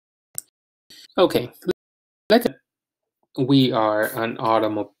Okay, let's we are an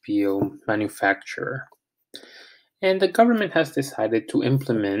automobile manufacturer, and the government has decided to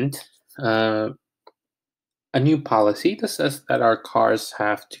implement a new policy that says that our cars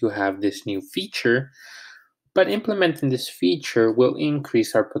have to have this new feature, but implementing this feature will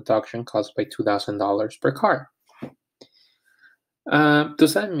increase our production cost by $2,000 per car.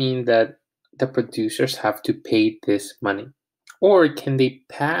 Does that mean that the producers have to pay this money? Or can they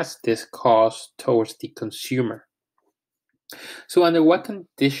pass this cost towards the consumer? So, under what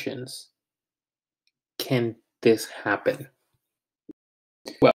conditions can this happen?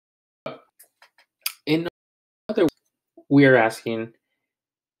 Well, in other words, we are asking,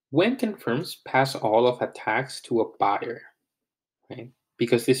 when can firms pass all of a tax to a buyer? Right?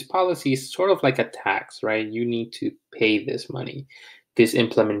 Because this policy is sort of like a tax, right? You need to pay this money, this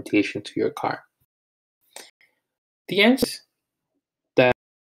implementation to your car. The answer is that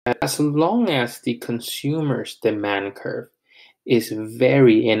as long as the consumer's demand curve is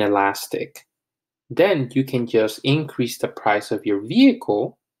very inelastic, then you can just increase the price of your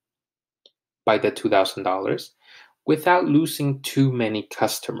vehicle by the $2,000 without losing too many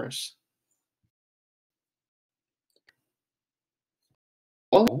customers.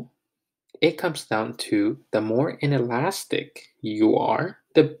 Although it comes down to the more inelastic you are,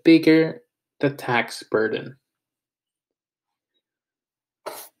 the bigger the tax burden.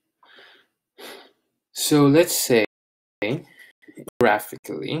 So let's say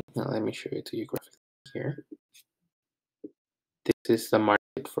graphically, now let me show it to you graphically here. This is the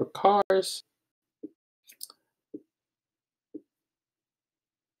market for cars.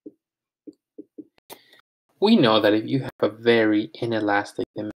 We know that if you have a very inelastic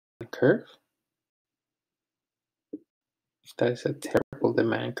demand curve, that is a terrible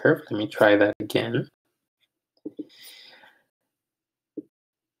demand curve. Let me try that again.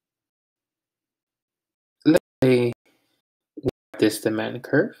 Let's say this demand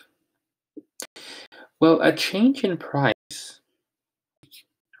curve. Well, a change in price,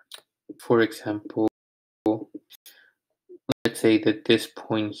 for example, let's say that this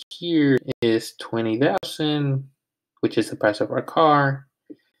point here is 20,000, which is the price of our car,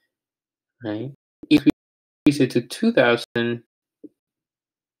 right? If we increase it to 2,000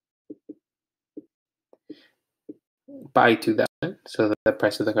 by 2,000, so that the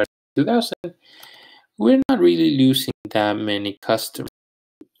price of the car is 2,000, we're not really losing that many customers,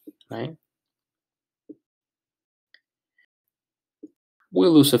 right?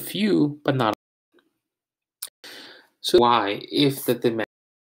 We'll lose a few, but not. So why, if the demand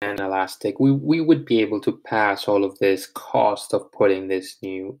is elastic, we would be able to pass all of this cost of putting this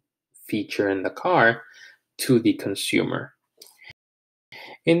new feature in the car to the consumer.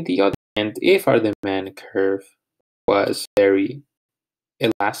 In the other hand, if our demand curve was very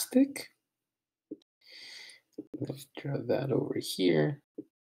elastic, let's draw that over here.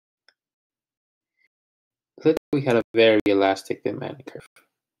 Let's say we had a very elastic demand curve.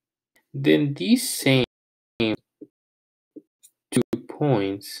 Then these same 2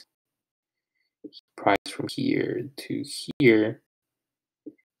 points, price from here to here,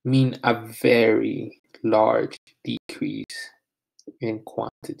 mean a very large decrease in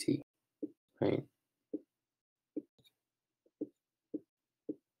quantity, right? In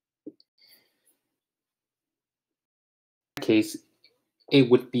that case, it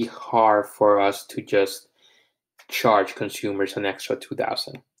would be hard for us to just charge consumers an extra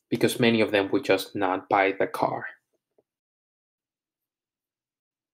 2,000 because many of them would just not buy the car.